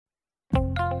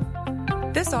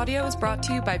This audio is brought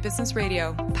to you by Business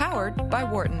Radio, powered by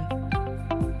Wharton.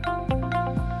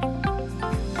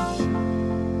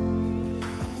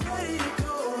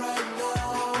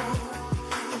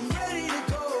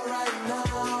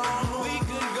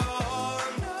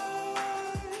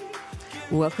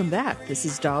 Welcome back. This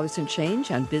is Dollars and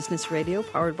Change on Business Radio,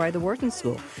 powered by the Wharton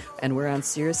School, and we're on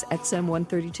Sirius XM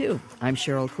 132. I'm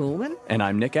Cheryl Kuhlman. And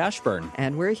I'm Nick Ashburn.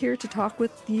 And we're here to talk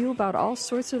with you about all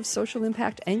sorts of social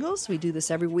impact angles. We do this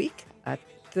every week at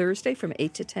Thursday from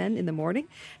 8 to 10 in the morning,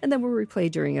 and then we'll replay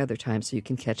during other times so you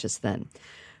can catch us then.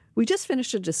 We just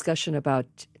finished a discussion about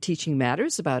teaching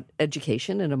matters, about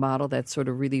education, and a model that sort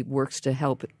of really works to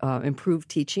help improve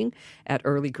teaching at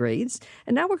early grades.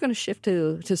 And now we're going to shift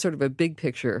to sort of a big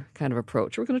picture kind of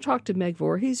approach. We're going to talk to Meg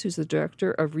Voorhes, who's the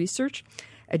Director of Research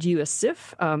at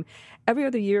USCIF. Every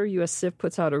other year, USCIF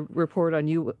puts out a report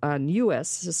on U.S.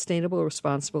 sustainable,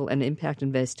 responsible, and impact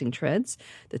investing trends.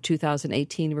 The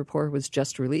 2018 report was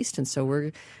just released, and so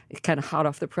we're kind of hot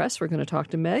off the press. We're going to talk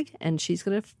to Meg, and she's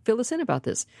going to fill us in about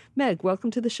this. Meg,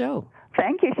 welcome to the show.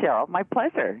 Thank you, Cheryl. My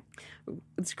pleasure.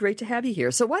 It's great to have you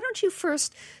here. So why don't you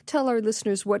first tell our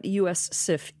listeners what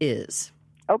USCIF is?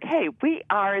 Okay, we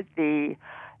are the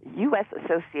U.S.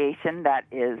 association that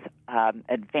is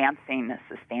advancing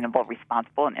sustainable,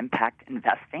 responsible, and impact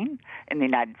investing in the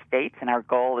United States, and our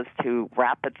goal is to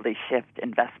rapidly shift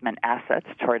investment assets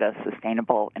toward a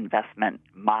sustainable investment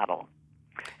model.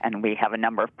 And we have a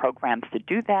number of programs to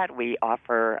do that. We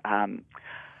offer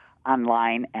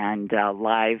online and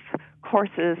live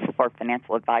courses for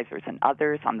financial advisors and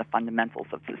others on the fundamentals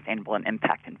of sustainable and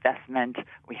impact investment.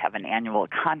 We have an annual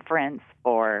conference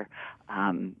for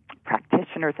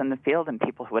practitioners in the field and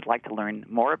people who would like to learn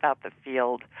more about the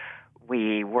field.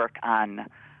 We work on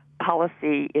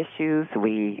policy issues.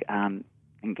 We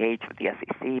engage with the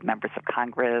SEC, members of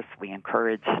Congress. We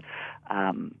encourage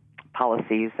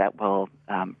policies that will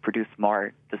produce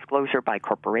more disclosure by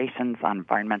corporations on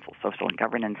environmental, social, and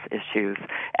governance issues.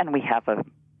 And we have a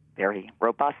very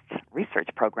robust research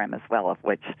program as well, of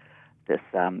which this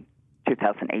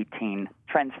 2018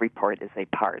 Trends Report is a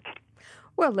part.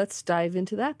 Well, let's dive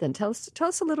into that then. Tell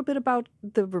us a little bit about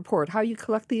the report, how you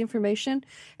collect the information,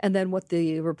 and then what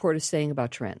the report is saying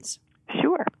about trends.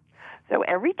 Sure. So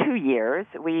every 2 years,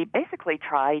 we basically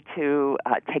try to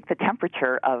take the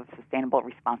temperature of sustainable,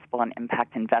 responsible, and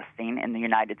impact investing in the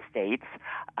United States.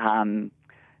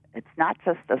 It's not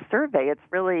just a survey. It's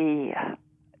really,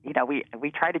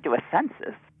 we try to do a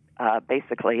census,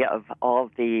 basically, of all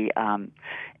the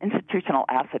institutional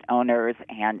asset owners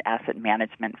and asset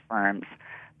management firms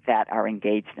that are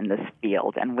engaged in this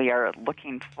field. And we are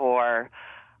looking for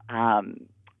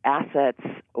assets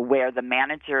where the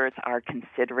managers are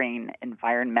considering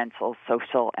environmental,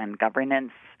 social, and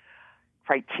governance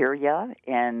criteria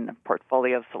in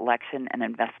portfolio selection and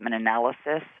investment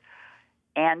analysis,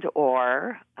 and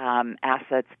or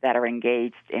assets that are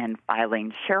engaged in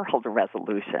filing shareholder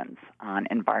resolutions on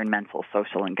environmental,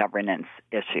 social, and governance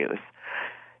issues.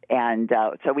 And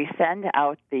so we send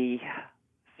out the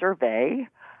survey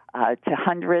to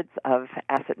hundreds of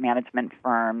asset management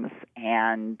firms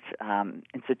and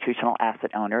institutional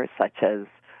asset owners, such as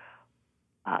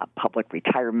public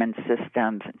retirement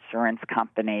systems, insurance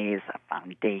companies,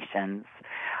 foundations,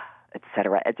 et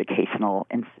cetera, educational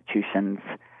institutions.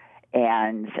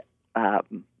 And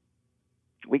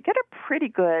we get a pretty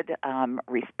good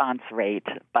response rate,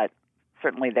 but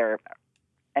certainly there are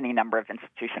any number of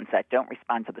institutions that don't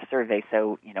respond to the survey.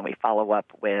 So, we follow up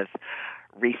with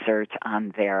research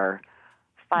on their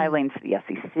filings to the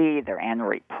SEC, their annual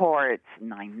reports,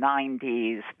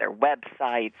 990s, their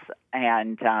websites,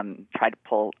 and try to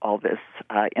pull all this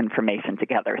information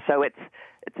together. So it's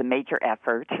a major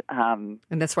effort. And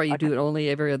that's why you do it only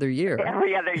every other year.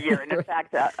 Every other year. And in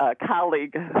fact, a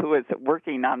colleague who was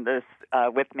working on this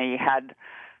with me had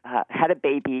a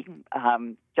baby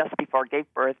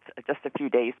gave birth just a few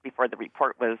days before the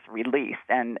report was released.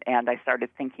 And I started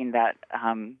thinking that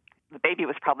the baby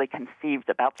was probably conceived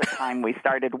about the time we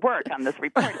started work on this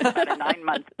report. It's about a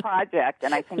 9-month project,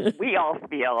 and I think we all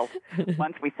feel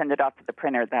once we send it off to the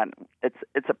printer that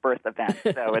it's a birth event.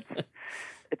 So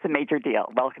it's a major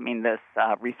deal welcoming this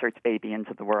research baby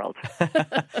into the world.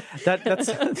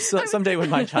 That's someday when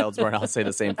my child's born, I'll say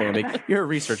the same thing. You're a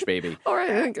research baby. All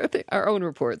right, I think our own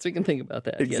reports. We can think about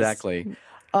that. Exactly.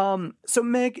 Yes. So,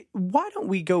 Meg, why don't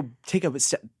we go take a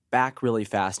step back really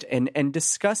fast and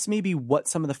discuss maybe what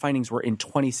some of the findings were in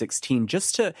 2016,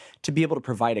 just to be able to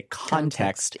provide a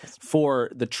context yes.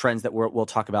 for the trends that we'll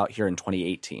talk about here in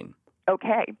 2018.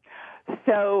 Okay.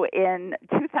 So in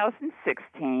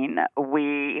 2016,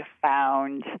 we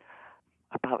found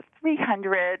about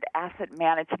 300 asset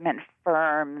management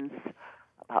firms,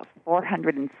 about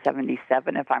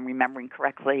 477, if I'm remembering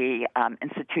correctly,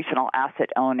 institutional asset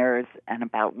owners, and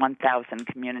about 1,000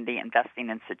 community investing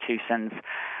institutions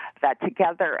that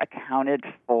together accounted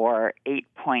for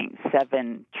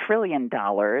 $8.7 trillion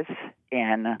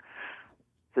in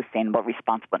sustainable,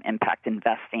 responsible, and impact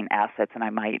investing assets. And I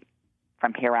might,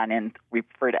 from here on in,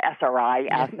 refer to SRI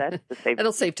assets to save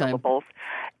It'll save time. syllables.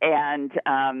 And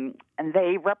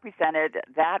they represented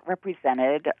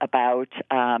about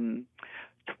 22%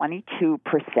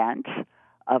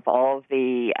 of all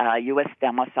the U.S.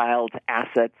 domiciled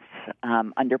assets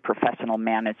under professional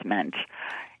management.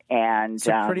 And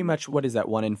so pretty much, what is that?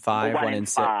 1 in 5, 1 in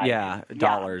 6,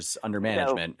 dollars under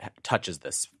management touches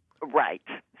this. Right.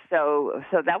 So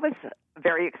that was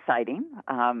very exciting,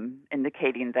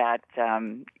 indicating that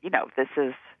this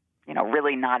is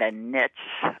really not a niche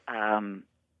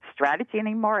strategy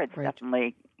anymore. It's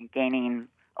definitely gaining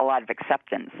a lot of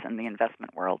acceptance in the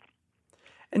investment world.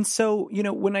 And so,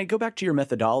 when I go back to your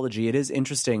methodology, it is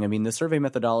interesting. I mean, the survey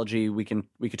methodology we could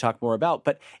talk more about,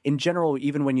 but in general,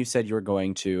 even when you said you were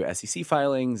going to SEC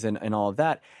filings and all of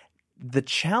that, the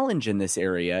challenge in this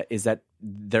area is that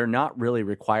they're not really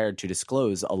required to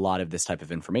disclose a lot of this type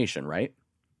of information, right?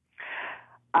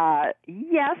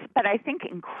 Yes, but I think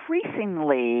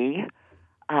increasingly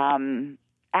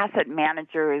asset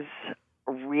managers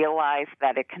realize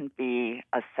that it can be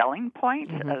a selling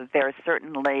point. Mm-hmm. There's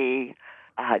certainly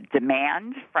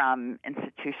demand from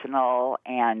institutional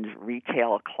and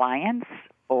retail clients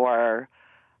for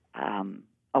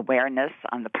awareness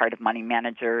on the part of money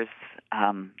managers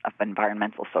of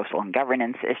environmental, social, and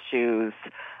governance issues.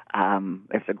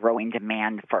 There's a growing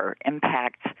demand for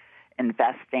impact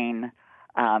investing.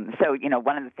 So,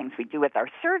 one of the things we do with our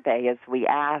survey is we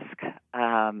ask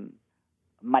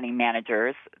money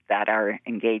managers that are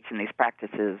engaged in these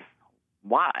practices,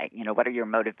 why? What are your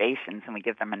motivations? And we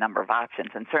give them a number of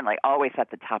options. And certainly always at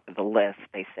the top of the list,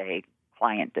 they say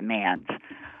client demand.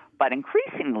 But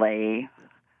increasingly,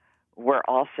 we're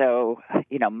also,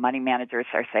 money managers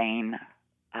are saying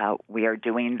we are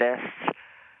doing this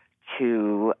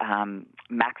to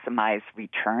maximize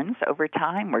returns over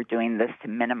time. We're doing this to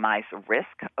minimize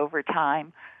risk over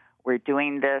time. We're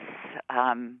doing this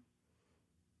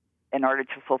in order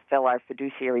to fulfill our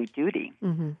fiduciary duty.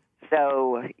 Mm-hmm.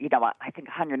 So, I think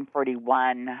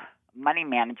 141 money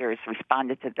managers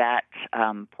responded to that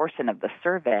portion of the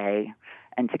survey,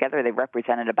 and together they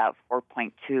represented about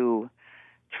 $4.2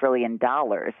 trillion.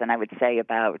 And I would say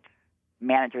about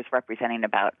managers representing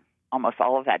about almost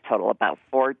all of that total, about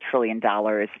 $4 trillion,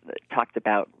 talked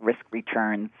about risk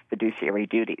returns, fiduciary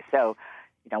duty. So,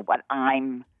 what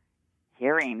I'm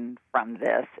hearing from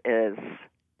this is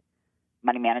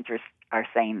money managers are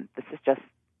saying this is just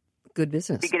good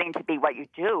business, beginning to be what you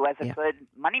do as a good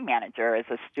money manager, as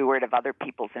a steward of other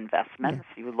people's investments.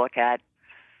 Yeah. You look at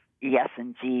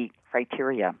ES&G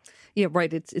criteria. Yeah,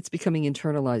 right. It's becoming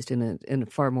internalized in a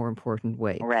far more important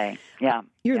way. Right. Yeah.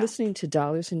 You're listening to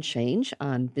Dollars and Change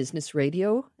on Business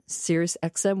Radio, Sirius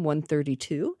XM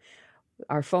 132.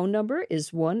 Our phone number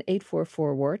is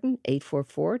 1-844-WHARTON,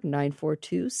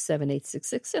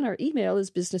 844-942-7866, and our email is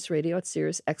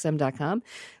businessradio@SiriusXM.com.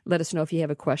 Let us know if you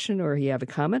have a question or you have a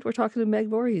comment. We're talking to Meg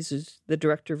Voorhes, who's the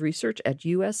Director of Research at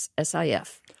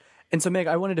USSIF. And so, Meg,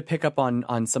 I wanted to pick up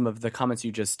on some of the comments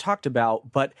you just talked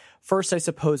about, but first I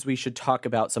suppose we should talk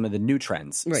about some of the new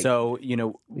trends. Right. So,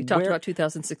 we talked about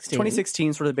 2016.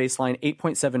 2016, sort of the baseline,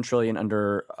 $8.7 trillion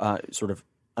under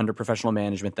professional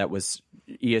management that was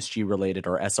ESG related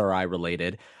or SRI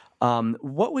related.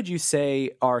 What would you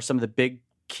say are some of the big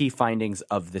key findings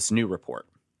of this new report?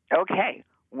 Okay.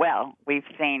 Well, we've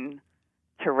seen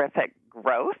terrific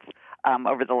growth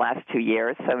over the last 2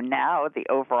 years. So now the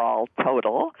overall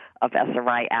total of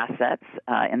SRI assets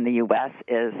in the U.S.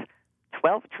 is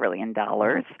 $12 trillion,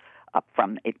 up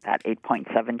from that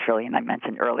 $8.7 trillion I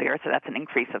mentioned earlier. So that's an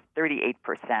increase of 38%.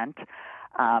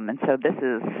 And so this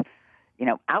is,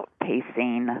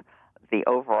 outpacing the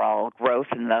overall growth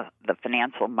in the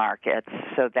financial markets,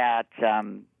 so that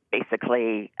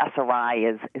basically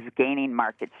SRI is gaining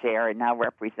market share and now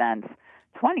represents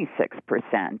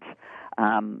 26%,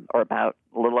 or about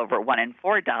a little over $1 in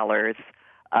 $4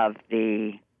 of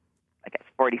the,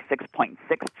 $46.6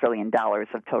 trillion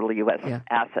of total U.S.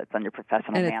 assets under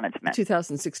professional management. In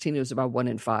 2016, it was about 1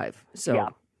 in 5. So,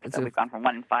 so we've gone from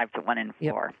 1 in 5 to 1 in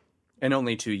 4. In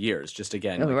only 2 years, just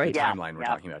again, the timeline we're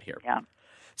talking about here. Yeah.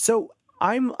 So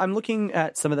I'm looking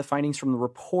at some of the findings from the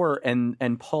report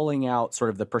and pulling out sort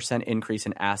of the percent increase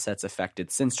in assets affected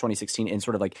since 2016 in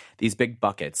sort of like these big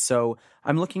buckets. So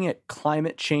I'm looking at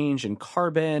climate change and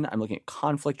carbon. I'm looking at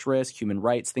conflict risk, human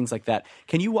rights, things like that.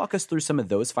 Can you walk us through some of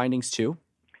those findings too?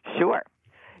 Sure.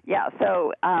 Yeah.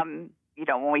 So,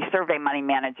 when we survey money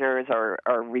managers or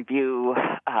review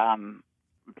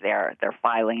their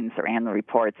filings or annual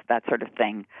reports, that sort of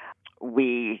thing,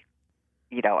 we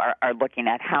are looking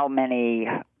at how many,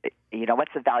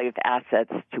 what's the value of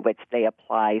assets to which they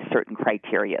apply certain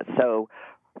criteria. So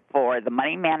for the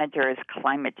money managers,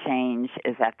 climate change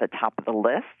is at the top of the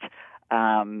list.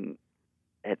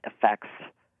 It affects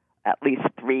at least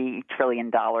 $3 trillion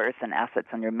in assets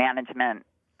under management.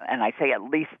 And I say at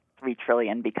least $3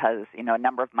 trillion because, a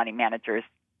number of money managers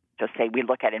just say we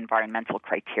look at environmental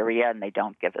criteria and they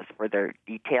don't give us further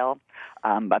detail.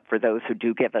 But for those who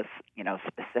do give us,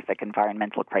 specific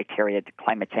environmental criteria,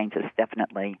 climate change is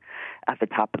definitely at the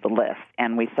top of the list.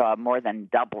 And we saw more than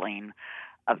doubling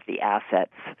of the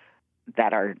assets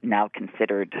that are now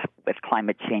considered with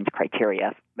climate change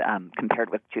criteria compared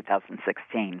with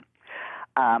 2016.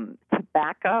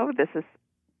 Tobacco, this has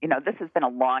been a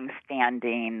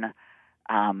long-standing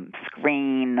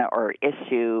screen or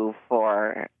issue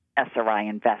for SRI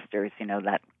investors,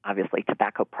 that obviously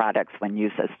tobacco products, when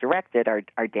used as directed,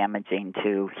 are damaging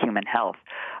to human health.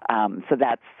 So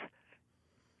that's,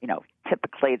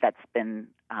 typically that's been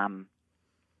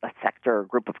a sector or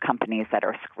group of companies that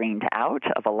are screened out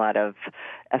of a lot of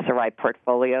SRI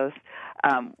portfolios.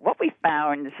 What we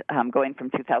found going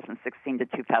from 2016 to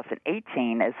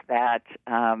 2018 is that,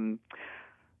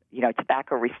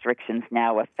 tobacco restrictions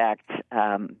now affect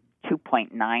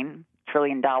 $2.9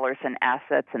 trillion in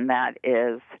assets, and that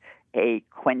is a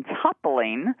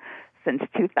quintupling since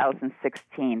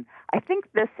 2016. I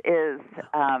think this is...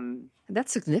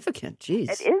 That's significant. Jeez.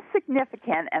 It is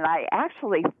significant, and I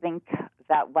actually think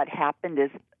that what happened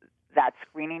is that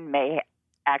screening may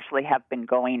actually have been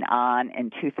going on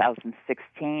in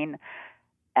 2016,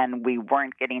 and we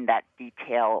weren't getting that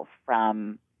detail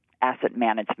from asset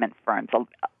management firms.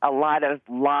 A lot of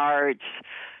large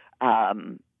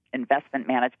investment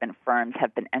management firms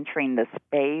have been entering the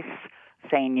space,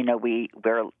 saying,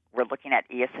 we're looking at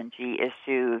ESG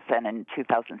issues, and in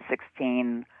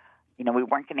 2016, we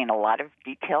weren't getting a lot of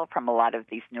detail from a lot of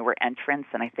these newer entrants,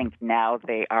 and I think now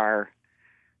they are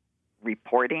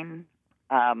reporting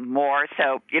more.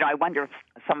 So, I wonder if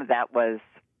some of that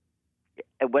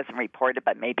it wasn't reported,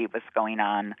 but maybe it was going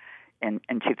on in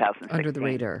 2016. Under the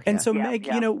radar. And so, Meg,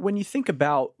 when you think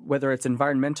about whether it's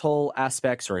environmental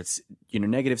aspects or it's,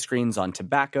 negative screens on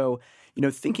tobacco,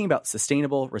 thinking about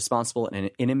sustainable, responsible,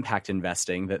 and impact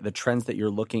investing, the trends that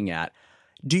you're looking at,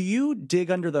 do you dig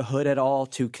under the hood at all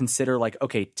to consider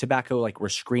tobacco, we're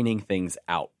screening things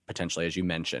out potentially, as you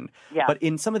mentioned. Yeah. But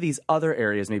in some of these other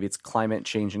areas, maybe it's climate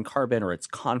change and carbon or it's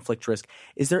conflict risk.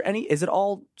 Is it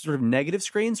all sort of negative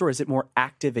screens, or is it more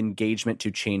active engagement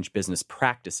to change business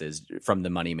practices from the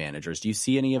money managers? Do you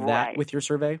see any of that with your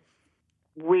survey?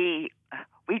 We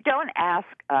don't ask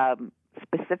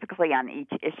specifically on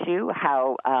each issue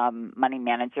how money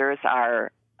managers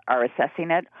are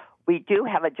assessing it. We do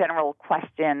have a general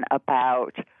question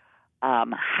about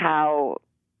how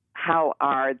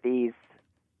are these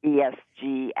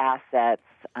ESG assets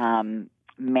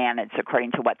managed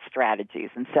according to what strategies.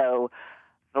 And so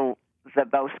the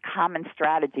most common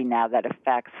strategy now that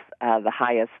affects the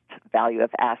highest value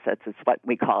of assets is what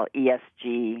we call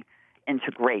ESG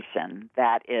integration.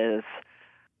 That is,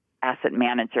 asset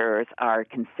managers are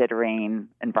considering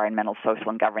environmental, social,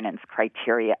 and governance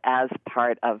criteria as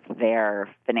part of their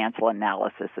financial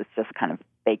analysis. It's just kind of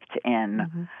baked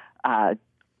in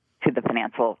into the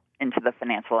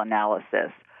financial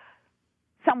analysis.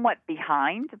 Somewhat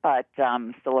behind, but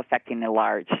still affecting a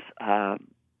large, the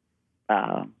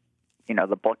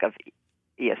bulk of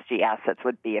ESG assets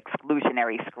would be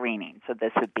exclusionary screening. So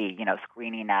this would be,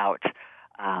 screening out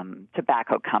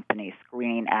tobacco companies,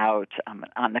 screening out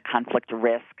on the conflict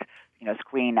risk,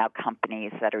 screening out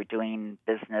companies that are doing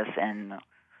business in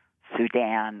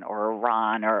Sudan or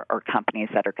Iran or companies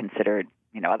that are considered,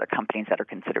 other companies that are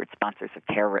considered sponsors of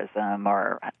terrorism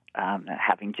or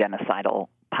having genocidal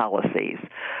policies.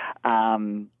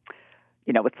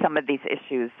 With some of these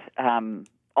issues,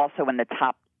 also in the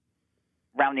top,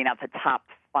 rounding out the top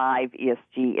 5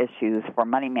 ESG issues for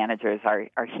money managers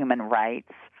are human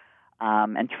rights,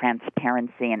 and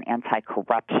transparency and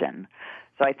anti-corruption.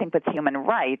 So I think with human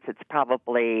rights, it's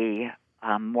probably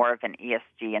more of an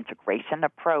ESG integration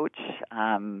approach.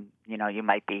 You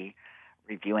might be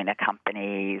reviewing a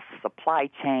company's supply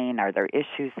chain. Are there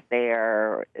issues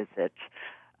there? Is it,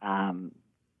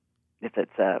 if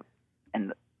it's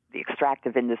in the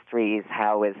extractive industries,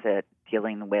 how is it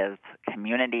dealing with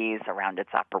communities around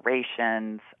its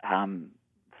operations?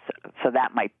 So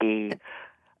that might be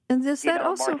and does that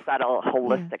also, a more subtle,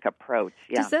 holistic approach.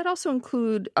 Yeah. Does that also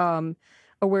include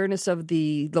awareness of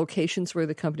the locations where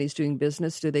the company is doing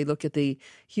business? Do they look at the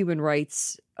human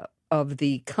rights of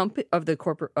the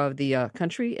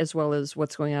country as well as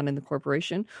what's going on in the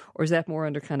corporation, or is that more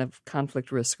under kind of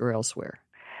conflict risk or elsewhere?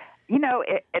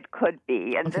 It could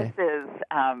be, and Okay. this is.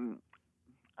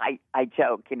 I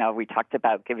joke. We talked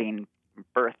about giving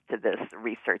birth to this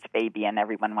research baby, and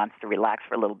everyone wants to relax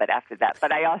for a little bit after that.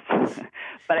 But I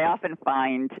often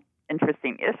find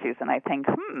interesting issues, and I think,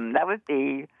 that would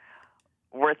be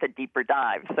worth a deeper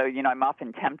dive. So, I'm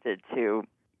often tempted to,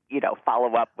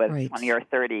 follow up with Right. 20 or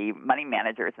 30 money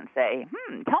managers and say,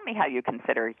 tell me how you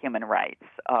consider human rights.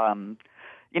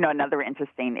 Another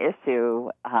interesting issue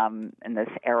in this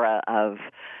era of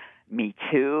Me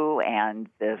Too and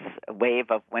this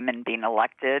wave of women being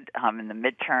elected in the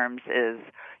midterms is,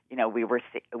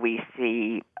 we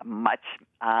see much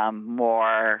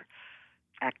more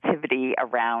activity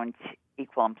around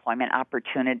equal employment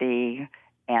opportunity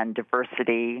and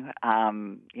diversity.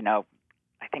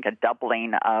 I think a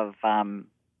doubling of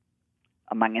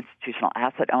among institutional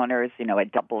asset owners, a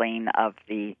doubling of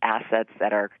the assets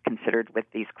that are considered with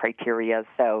these criteria.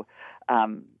 So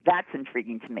that's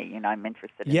intriguing to me. I'm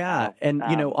interested in that. And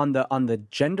on the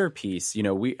gender piece,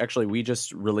 we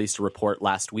just released a report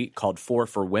last week called Four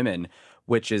for Women,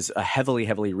 which is a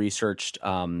heavily researched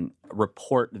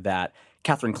report that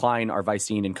Catherine Klein, our vice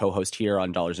dean and co-host here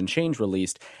on Dollars and Change,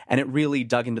 released, and it really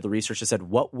dug into the research and said,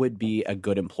 what would be a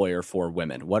good employer for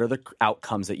women? What are the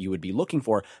outcomes that you would be looking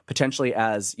for, potentially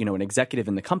as an executive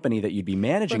in the company that you'd be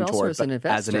managing but also toward, as an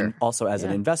investor. As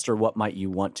an investor, what might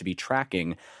you want to be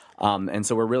tracking? And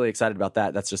so we're really excited about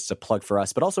that. That's just a plug for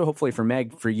us, but also hopefully for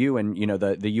Meg, for you, and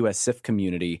the U.S. SIF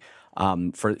community,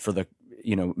 for the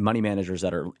money managers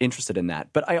that are interested in that.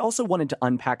 But I also wanted to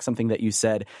unpack something that you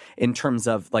said in terms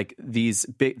of like the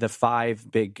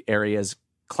 5 big areas: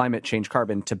 climate change,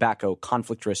 carbon, tobacco,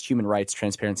 conflict risk, human rights,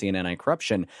 transparency, and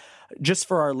anti-corruption. Just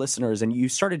for our listeners, and you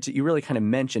really kind of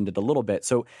mentioned it a little bit.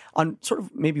 So on sort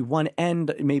of maybe one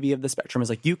end maybe of the spectrum is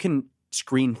like you can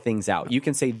screen things out. You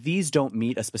can say these don't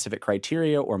meet a specific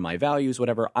criteria or my values,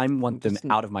 whatever. I want them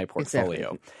out of my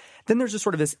portfolio. Exactly. Then there's just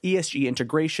sort of this ESG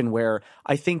integration where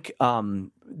I think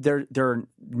there are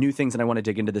new things, and I want to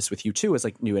dig into this with you too, is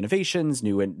like new innovations,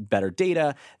 new and better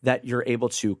data that you're able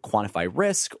to quantify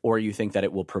risk, or you think that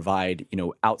it will provide,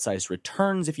 outsized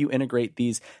returns if you integrate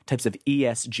these types of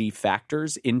ESG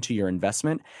factors into your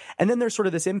investment. And then there's sort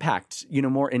of this impact,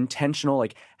 more intentional,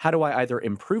 like how do I either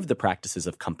improve the practices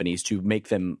of companies to make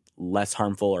them less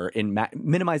harmful or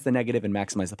minimize the negative and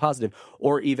maximize the positive,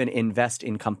 or even invest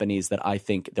in companies that I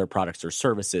think their products or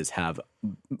services have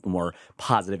more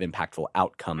positive, impactful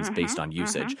outcomes based on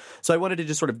usage. So I wanted to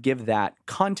just sort of give that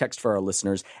context for our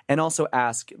listeners and also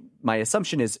ask, my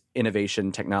assumption is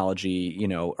innovation, technology,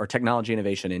 or technology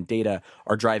innovation and data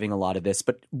are driving a lot of this.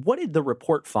 But what did the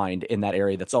report find in that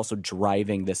area that's also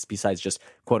driving this besides just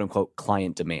quote unquote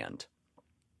client demand?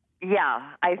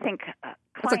 Yeah, I think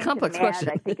That's a complex question.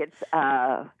 I think it's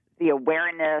the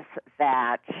awareness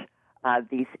that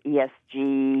these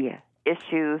ESG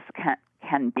issues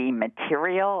can be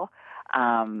material.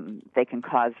 They can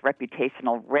cause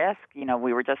reputational risk.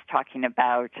 We were just talking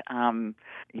about,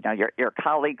 your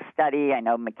colleague's study. I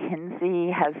know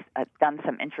McKinsey has done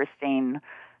some interesting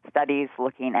studies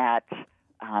looking at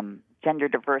gender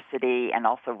diversity and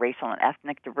also racial and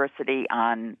ethnic diversity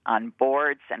on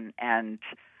boards and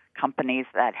companies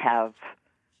that have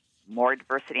more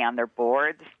diversity on their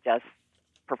boards just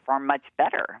perform much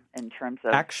better in terms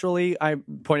of. Actually,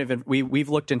 we've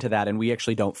looked into that, and we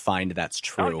actually don't find that's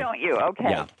true. Oh, don't you? Okay.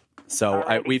 Yeah.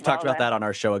 So we've talked about that on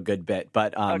our show a good bit,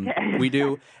 but we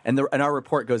do, and our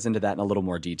report goes into that in a little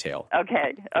more detail.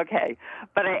 Okay.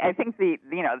 But I think the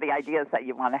idea is that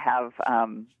you want to have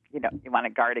you want to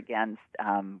guard against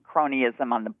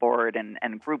cronyism on the board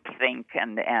and groupthink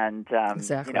and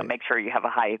Exactly. make sure you have a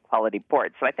high quality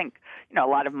board. So I think a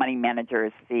lot of money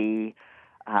managers see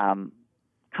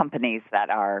companies that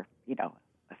are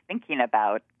thinking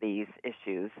about these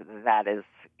issues. That is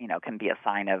can be a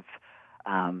sign of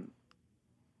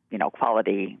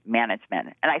quality management.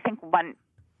 And I think one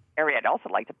area I'd also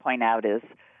like to point out is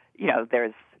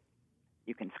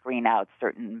you can screen out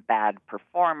certain bad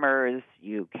performers.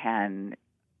 You can,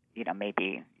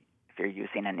 maybe if you're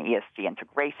using an ESG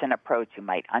integration approach, you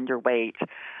might underweight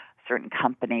certain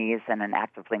companies in an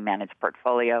actively managed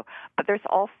portfolio. But there's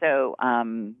also,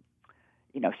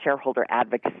 shareholder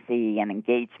advocacy and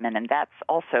engagement, and that's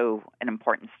also an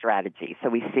important strategy. So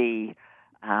we see,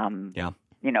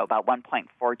 about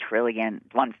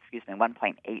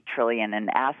 1.8 trillion in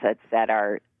assets that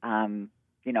are,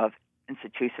 of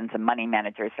institutions and money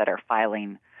managers that are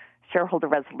filing shareholder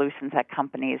resolutions at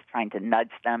companies, trying to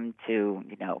nudge them to,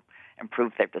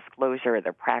 improve their disclosure,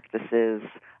 their practices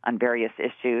on various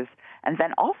issues. And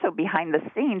then also behind the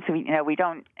scenes, we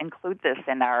don't include this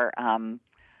in our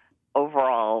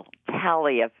overall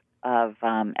tally of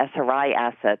SRI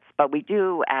assets, but we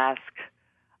do ask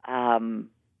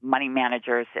money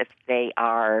managers if they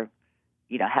are,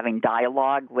 having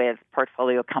dialogue with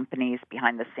portfolio companies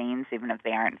behind the scenes, even if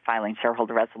they aren't filing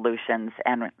shareholder resolutions.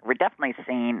 And we're definitely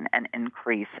seeing an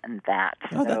increase in that.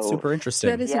 Oh, that's super interesting.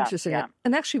 That is interesting. Yeah.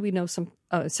 And actually, we know some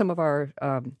of our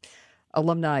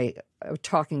alumni are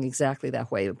talking exactly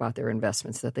that way about their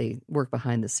investments, that they work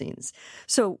behind the scenes.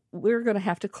 So we're going to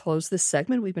have to close this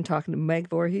segment. We've been talking to Meg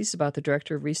Voorhes, about the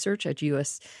Director of Research at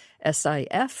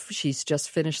USSIF. She's just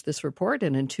finished this report,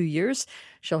 and in 2 years,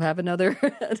 she'll have another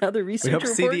research report. We hope to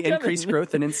see the increased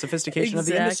growth and sophistication of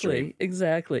the industry.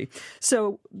 Exactly.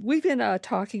 So we've been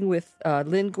talking with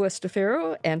Lynn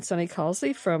Guastafaro and Sonny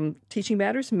Calsley from Teaching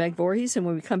Matters, Meg Voorhes, and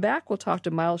when we come back, we'll talk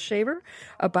to Miles Shaver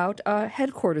about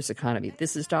headquarters economy.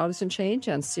 This is Dollars and Change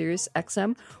on Sirius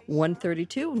XM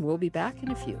 132, and we'll be back in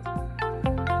a few.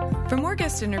 For more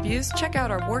guest interviews, check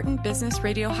out our Wharton Business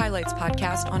Radio Highlights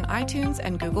podcast on iTunes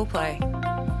and Google Play.